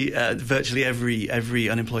 Actually, virtually every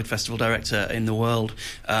unemployed festival director in the world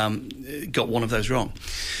got one of those wrong.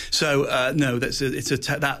 So no,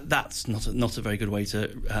 that's not a very good way to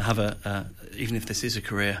have even if this is a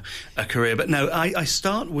career. But no, I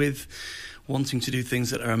start with wanting to do things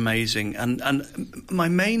that are amazing, and my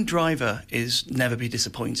main driver is never be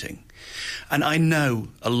disappointing. And I know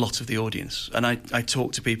a lot of the audience, and I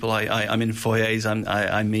talk to people. I'm in foyers.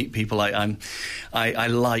 I meet people. I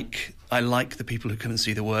like the people who come and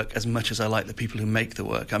see the work as much as I like the people who make the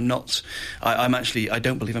work. I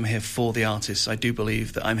don't believe I'm here for the artists. I do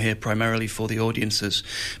believe that I'm here primarily for the audiences,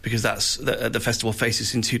 because that's the festival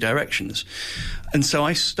faces in two directions. And so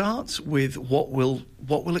I start with what will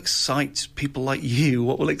excite people like you,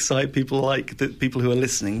 what will excite people like the people who are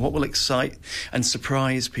listening, what will excite and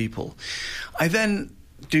surprise people. I then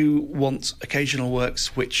do want occasional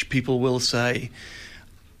works which people will say,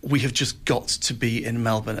 we have just got to be in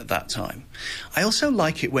Melbourne at that time. I also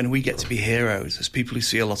like it when we get to be heroes as people who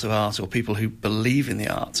see a lot of art, or people who believe in the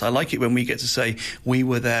arts. I like it when we get to say, we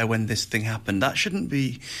were there when this thing happened. That shouldn't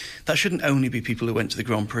only be people who went to the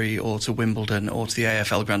Grand Prix or to Wimbledon or to the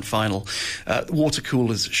AFL Grand Final. Water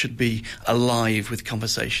coolers should be alive with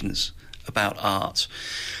conversations about art.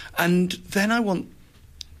 And then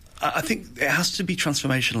I think it has to be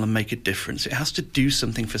transformational and make a difference. It has to do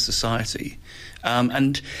something for society.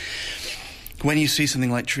 And when you see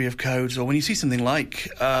something like Tree of Codes, or when you see something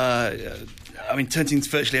like, turning to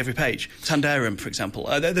virtually every page, Tanderum, for example,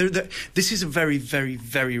 this is a very, very,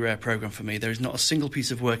 very rare programme for me. There is not a single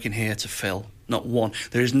piece of work in here to fill. Not one.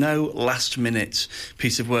 There is no last-minute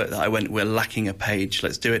piece of work that I went, we're lacking a page,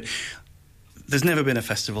 let's do it. There's never been a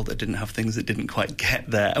festival that didn't have things that didn't quite get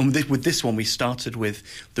there. And with this one, we started with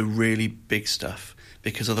the really big stuff,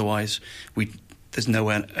 because otherwise there's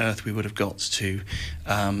nowhere on earth we would have got to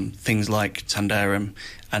things like Tanderum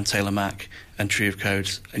and Taylor Mack and Tree of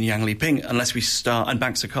Codes and Yang Li Ping, unless we start, and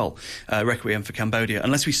Banks of Coal, Requiem for Cambodia.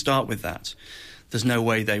 Unless we start with that, there's no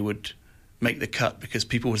way they would make the cut, because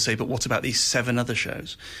people would say, but what about these 7 other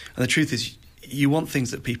shows? And the truth is, you want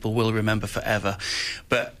things that people will remember forever,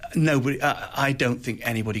 but nobody. I don't think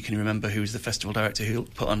anybody can remember who was the festival director who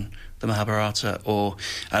put on the Mahabharata, and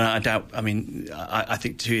I doubt. I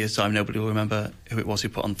think 2 years' time nobody will remember who it was who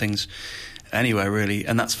put on things anywhere, really,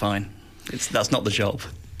 and that's fine. That's not the job.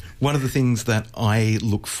 One of the things that I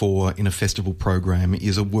look for in a festival program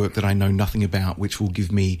is a work that I know nothing about, which will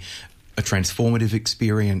give me a transformative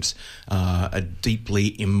experience, a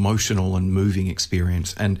deeply emotional and moving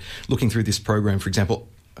experience. And looking through this program, for example,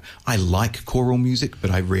 I like choral music,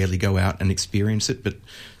 but I rarely go out and experience it. But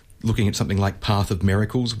looking at something like Path of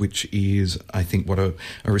Miracles, which is, I think, what a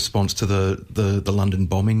response to the London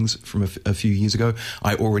bombings from a few years ago,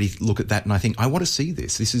 I already look at that and I think, I want to see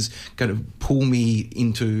this. This is going to pull me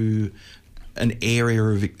into an area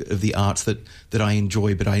of the arts that I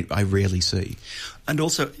enjoy, but I rarely see. And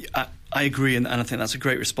also, I agree, and I think that's a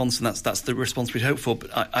great response, and that's the response we'd hope for.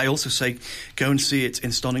 But I also say, go and see it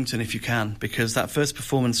in Stonington if you can, because that first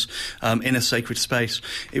performance, In a Sacred Space,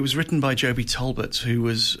 it was written by Joby Talbot, who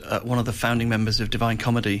was one of the founding members of Divine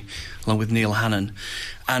Comedy, along with Neil Hannon,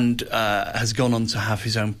 and has gone on to have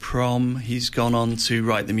his own prom. He's gone on to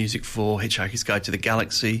write the music for Hitchhiker's Guide to the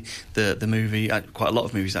Galaxy, the movie, quite a lot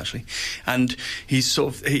of movies actually. And he's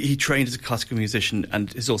he trained as a classical musician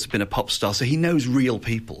and has also been a pop star, so he knows real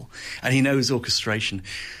people and he knows orchestration.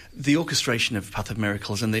 The orchestration of Path of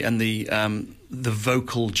Miracles and the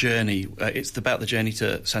vocal journey. It's about the journey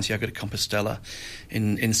to Santiago de Compostela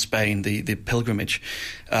in Spain, the pilgrimage.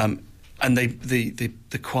 And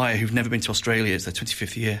the choir, who've never been to Australia, it's their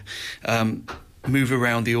 25th year. move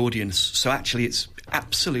around the audience. So actually, it's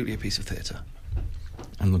absolutely a piece of theatre.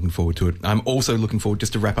 I'm looking forward to it. I'm also looking forward,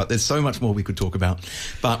 just to wrap up, there's so much more we could talk about.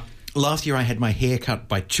 But last year I had my hair cut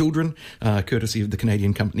by children, courtesy of the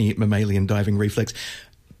Canadian company Mammalian Diving Reflex.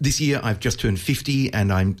 This year I've just turned 50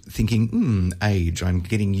 and I'm thinking, age. I'm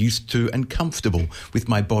getting used to and comfortable with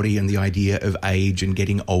my body and the idea of age and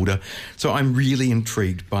getting older. So I'm really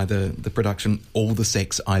intrigued by the production All the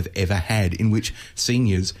Sex I've Ever Had, in which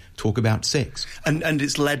seniors talk about sex. And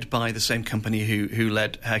it's led by the same company who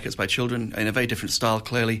led Haircuts by Children, in a very different style,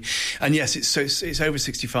 clearly. And yes, it's over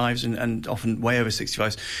 65s and often way over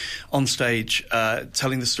 65s on stage,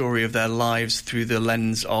 telling the story of their lives through the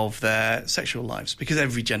lens of their sexual lives, because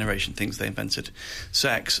every generation thinks they invented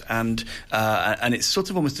sex, and it's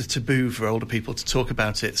sort of almost a taboo for older people to talk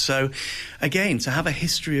about it. So again, to have a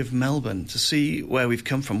history of Melbourne, to see where we've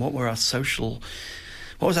come from, what was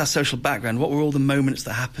our social background, what were all the moments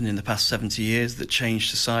that happened in the past 70 years that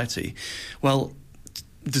changed society. Well,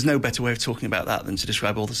 there's no better way of talking about that than to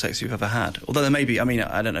describe all the sex you've ever had. Although there may be,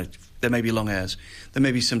 I don't know, there may be long hairs. There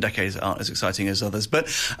may be some decades that aren't as exciting as others. But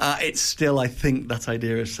it's still, I think, that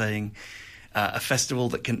idea of saying the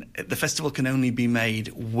festival can only be made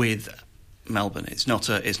with Melbourne. It's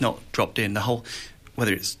not dropped in. The whole,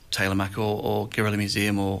 whether it's Taylor Mac or Guerrilla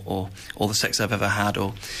Museum or All the Sex I've Ever Had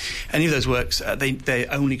or any of those works,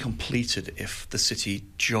 they're only completed if the city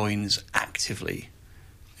joins actively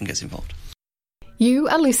and gets involved. You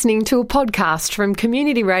are listening to a podcast from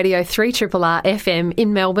Community Radio 3RRR FM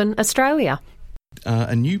in Melbourne, Australia.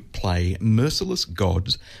 A new play, Merciless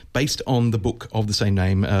Gods, based on the book of the same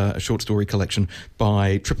name, a short story collection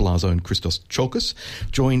by Triple R's own Christos Tsiolkas,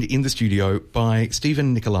 joined in the studio by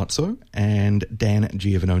Stephen Nicolazzo and Dan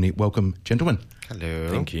Giovanoni. Welcome, gentlemen. Hello.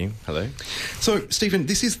 Thank you. Hello. So, Stephen,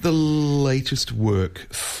 this is the latest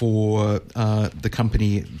work for the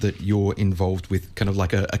company that you're involved with, kind of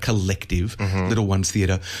like a collective, Little Ones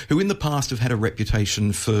Theatre, who in the past have had a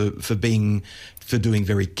reputation for doing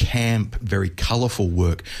very camp, very colourful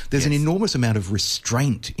work. There's an enormous amount of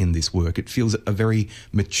restraint in this work. It feels a very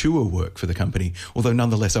mature work for the company, although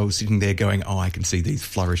nonetheless I was sitting there going, I can see these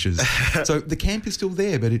flourishes. So the camp is still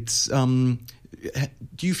there, but it's...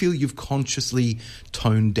 do you feel you've consciously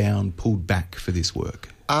toned down, pulled back for this work?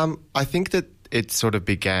 I think that it sort of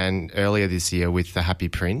began earlier this year with The Happy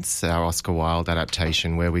Prince, our Oscar Wilde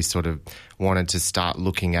adaptation, where we sort of wanted to start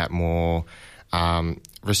looking at more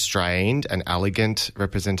restrained and elegant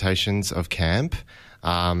representations of camp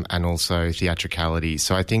and also theatricality.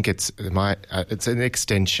 So I think it's an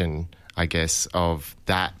extension, I guess, of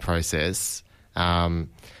that process.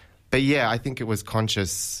 But yeah, I think it was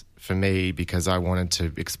conscious for me because I wanted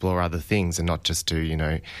to explore other things and not just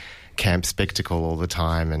do, camp spectacle all the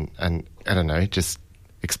time and I don't know, just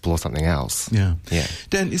explore something else. Yeah.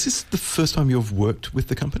 Dan, is this the first time you've worked with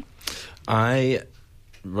the company? I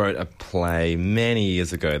wrote a play many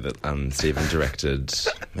years ago that Stephen directed,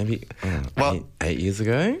 maybe 8 years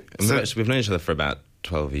ago. We've known each other for about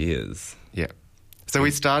 12 years. Yeah. So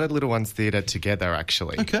we started Little Ones Theatre together,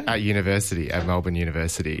 actually, at university, at Melbourne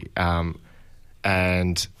University.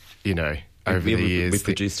 And, over the years... We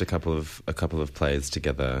produced a couple of plays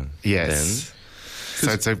together. Yes. Then. So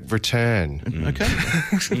it's a return. Okay.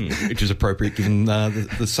 Which is appropriate given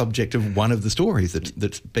the subject of one of the stories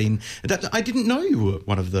that's been adapted. I didn't know you were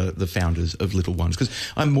one of the founders of Little Ones because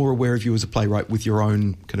I'm more aware of you as a playwright with your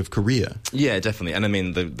own kind of career. Yeah, definitely. And I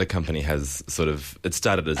mean, the company has it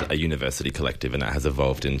started as a university collective and it has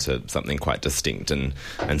evolved into something quite distinct and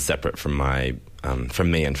separate from from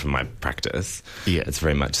me and from my practice. Yeah. It's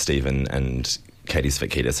very much Stephen and Katie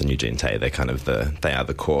Svakidis and Eugene Tay. They are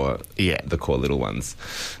the core Little Ones.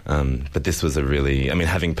 But this was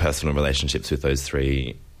having personal relationships with those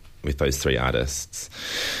three artists,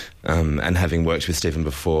 and having worked with Stephen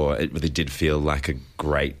before, it really did feel like a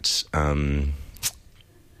great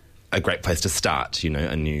place to start.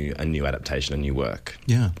 A new adaptation, a new work.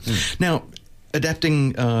 Yeah. Now,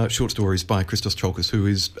 adapting short stories by Christos Tsiolkas, who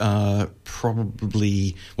is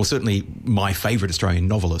certainly my favourite Australian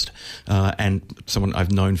novelist and someone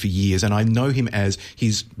I've known for years. And I know him as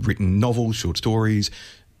he's written novels, short stories,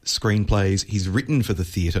 screenplays. He's written for the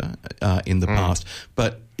theatre in the past.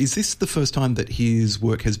 But is this the first time that his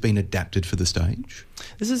work has been adapted for the stage?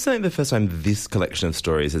 This is certainly the first time this collection of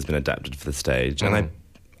stories has been adapted for the stage. And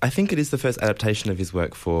I think it is the first adaptation of his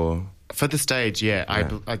work for the stage, yeah.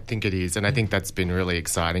 I think it is. And I think that's been really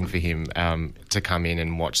exciting for him to come in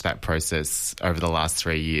and watch that process over the last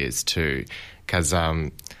 3 years too. Because I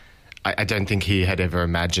don't think he had ever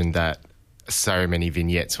imagined that so many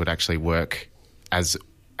vignettes would actually work as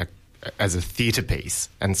a theatre piece.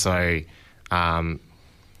 And so,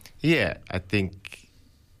 Yeah, I think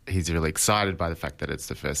he's really excited by the fact that it's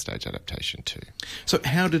the first stage adaptation too. So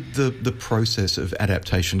how did the process of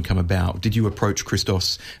adaptation come about? Did you approach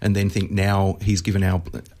Christos and then think, now he's given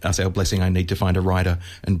us our blessing, I need to find a writer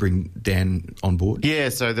and bring Dan on board? Yeah,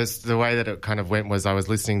 so the way that it kind of went was I was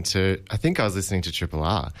listening to Triple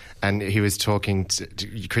R, and he was talking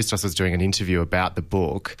to Christos was doing an interview about the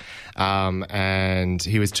book, and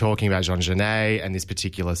he was talking about Jean Genet and this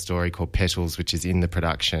particular story called Petals, which is in the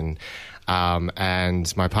production.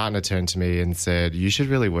 And my partner turned to me and said, you should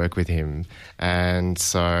really work with him. And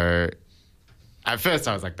so at first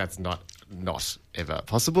I was like, that's not ever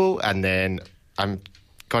possible. And then I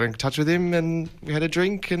got in touch with him and we had a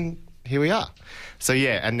drink and here we are. So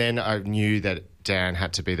yeah, and then I knew that Dan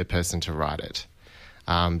had to be the person to write it,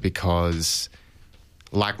 because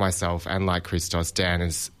like myself and like Christos, Dan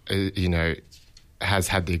is, has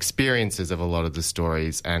had the experiences of a lot of the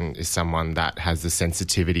stories and is someone that has the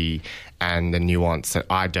sensitivity and the nuance that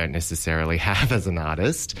I don't necessarily have as an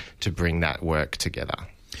artist to bring that work together.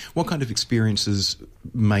 What kind of experiences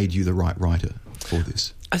made you the right writer for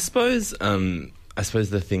this? I suppose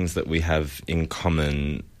the things that we have in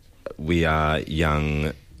common, we are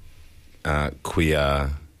young,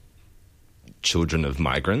 queer children of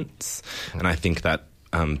migrants, and I think that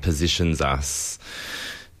positions us.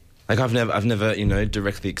 Like I've never,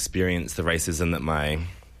 directly experienced the racism that my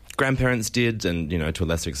grandparents did, and to a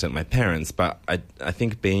lesser extent my parents. But I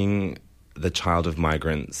think being the child of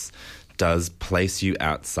migrants does place you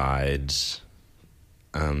outside,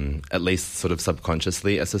 at least sort of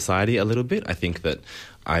subconsciously, a society a little bit. I think that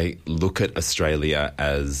I look at Australia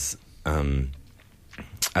as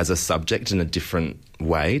a subject in a different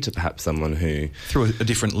way to perhaps someone who... Through a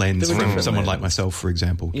different lens from someone like myself, for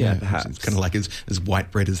example. Yeah, perhaps. It's kind of like as white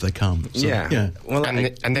bread as they come. So, yeah. Well,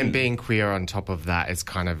 and then being queer on top of that is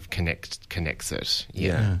kind of connects it.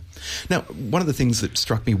 Yeah. Now, one of the things that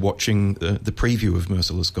struck me watching the preview of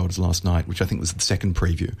Merciless Gods last night, which I think was the second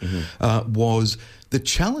preview, was the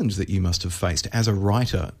challenge that you must have faced as a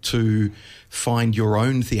writer to find your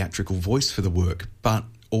own theatrical voice for the work, but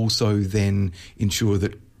also then ensure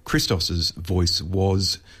that Christos's voice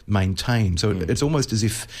was maintained. So it's almost as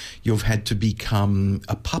if you've had to become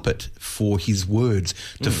a puppet for his words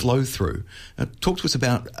to flow through. Talk to us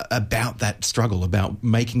about that struggle, about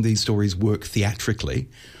making these stories work theatrically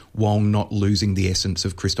while not losing the essence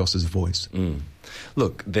of Christos's voice.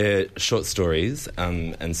 Look, they're short stories,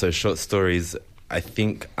 and so short stories, I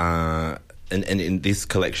think, are, and in this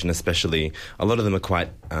collection especially, a lot of them are quite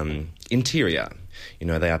interior.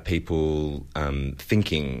 They are people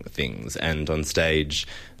thinking things, and on stage,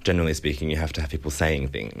 generally speaking, you have to have people saying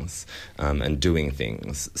things and doing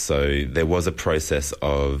things. So there was a process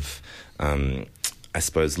of, I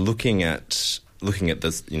suppose, looking at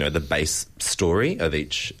this, the base story of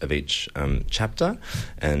each chapter,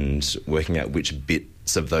 and working out which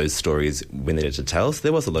bits of those stories we needed to tell. So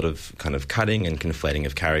there was a lot of kind of cutting and conflating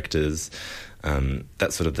of characters.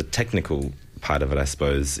 That's sort of the technical part of it, I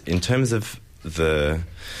suppose. In terms of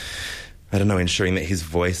ensuring that his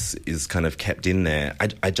voice is kind of kept in there,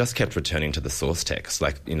 I just kept returning to the source text.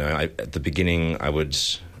 Like, at the beginning I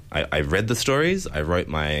read the stories, I wrote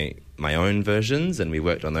my own versions, and we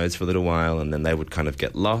worked on those for a little while, and then they would kind of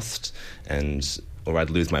get lost, or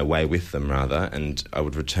I'd lose my way with them rather, and I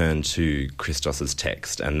would return to Christos's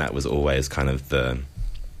text, and that was always kind of the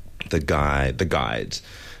guide.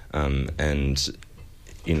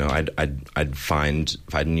 I'd find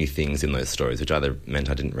new things in those stories, which either meant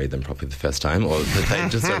I didn't read them properly the first time, or that they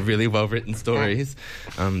just are really well-written stories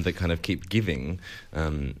that kind of keep giving.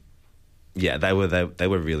 They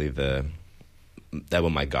were really they were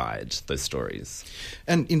my guide, those stories.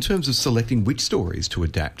 And in terms of selecting which stories to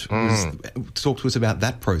adapt, talk to us about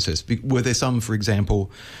that process. Were there some, for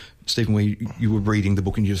example, Stephen, where you were reading the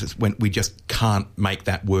book and you just went, we just can't make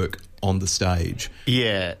that work on the stage?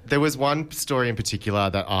 Yeah, there was one story in particular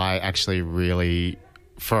that I actually really,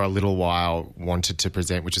 for a little while, wanted to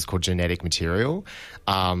present, which is called Genetic Material,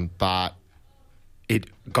 but it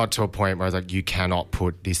got to a point where I was like, you cannot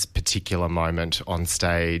put this particular moment on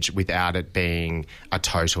stage without it being a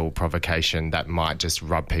total provocation that might just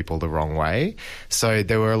rub people the wrong way. So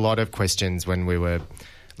there were a lot of questions when we were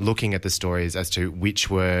looking at the stories as to which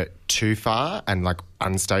were too far and like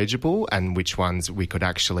unstageable, and which ones we could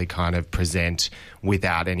actually kind of present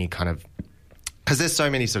without any kind of... Because there's so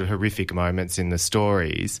many sort of horrific moments in the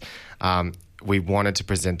stories, we wanted to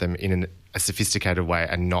present them in a sophisticated way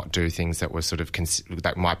and not do things that were sort of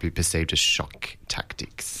that might be perceived as shock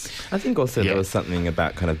tactics. I think also there was something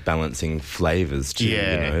about kind of balancing flavours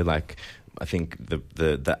too. Like I think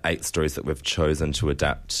the 8 stories that we've chosen to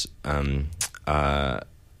adapt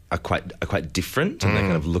are quite different, and they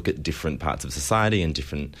kind of look at different parts of society and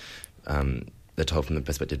different. They're told from the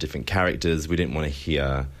perspective of different characters. We didn't want to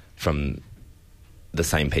hear from the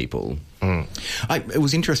same people. It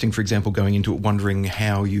was interesting, for example, going into it, wondering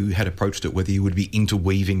how you had approached it, whether you would be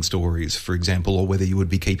interweaving stories, for example, or whether you would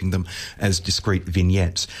be keeping them as discrete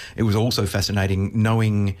vignettes. It was also fascinating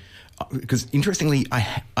knowing... Because, interestingly,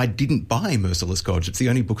 I didn't buy Merciless Gods. It's the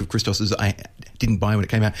only book of Christos's I didn't buy when it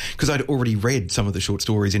came out, because I'd already read some of the short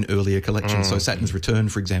stories in earlier collections. So Saturn's Return,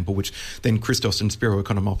 for example, which then Christos and Spiro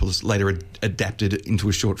Economopoulos later adapted into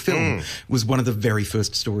a short film, was one of the very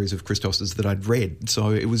first stories of Christos's that I'd read.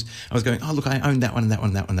 So I was going, oh, look, I own that one, that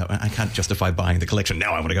one, that one, that one. I can't justify buying the collection.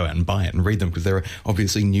 Now I want to go out and buy it and read them, because they're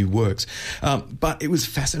obviously new works. But it was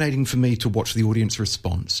fascinating for me to watch the audience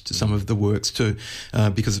response to some of the works,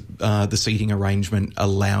 because... the seating arrangement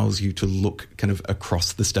allows you to look kind of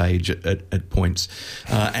across the stage at points.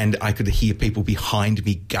 And I could hear people behind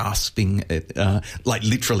me gasping, like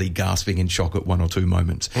literally gasping in shock at one or two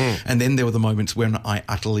moments. And then there were the moments when I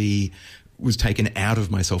utterly was taken out of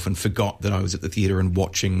myself and forgot that I was at the theatre and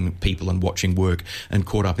watching people and watching work, and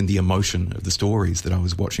caught up in the emotion of the stories that I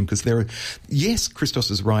was watching. Because yes,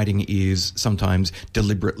 Christos's writing is sometimes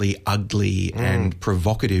deliberately ugly and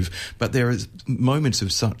provocative, but there are moments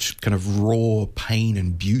of such kind of raw pain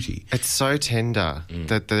and beauty. It's so tender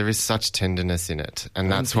that there is such tenderness in it,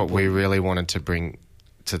 and that's what we really wanted to bring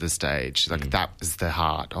to the stage. Like that is the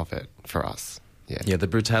heart of it for us. Yeah, the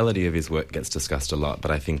brutality of his work gets discussed a lot,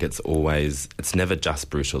 but I think it's never just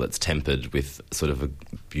brutal. It's tempered with sort of a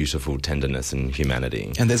beautiful tenderness and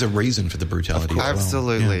humanity. And there's a reason for the brutality as well.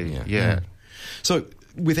 Absolutely, yeah. So,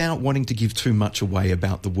 without wanting to give too much away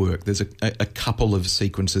about the work, there's a couple of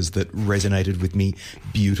sequences that resonated with me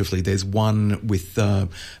beautifully. There's one with a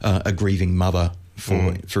grieving mother,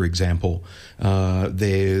 for example.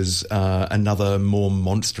 There's another more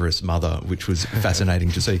monstrous mother, which was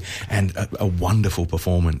fascinating to see, and a wonderful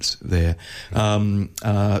performance there.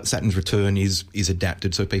 Saturn's Return is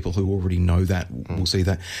adapted, so people who already know that will see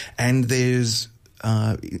that. And there's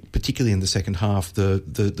particularly in the second half,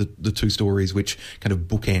 the two stories which kind of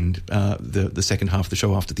bookend the second half of the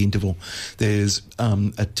show after the interval. There's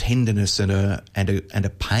a tenderness and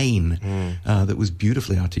a pain that was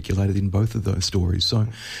beautifully articulated in both of those stories. So,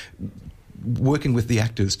 working with the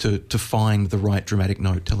actors to find the right dramatic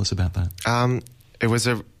note, tell us about that.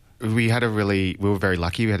 We were very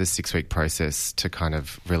lucky. We had a 6-week process to kind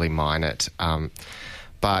of really mine it.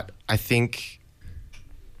 But I think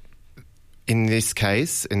in this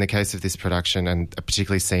case, in the case of this production, and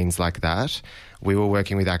particularly scenes like that, we were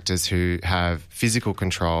working with actors who have physical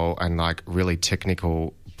control and like really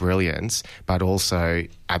technical brilliance, but also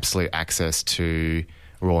absolute access to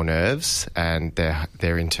raw nerves and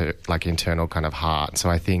their internal kind of heart. So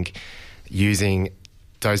I think using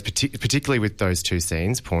those, particularly with those two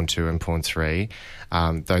scenes, Pawn 2 and Pawn 3,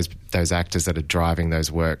 those actors that are driving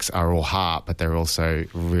those works are all heart, but they're also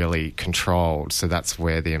really controlled. So that's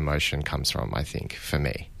where the emotion comes from, I think, for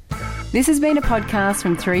me. This has been a podcast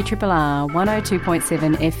from 3RRR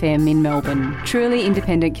 102.7 FM in Melbourne. Truly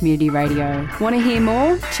independent community radio. Want to hear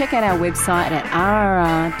more? Check out our website at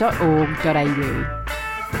rrr.org.au.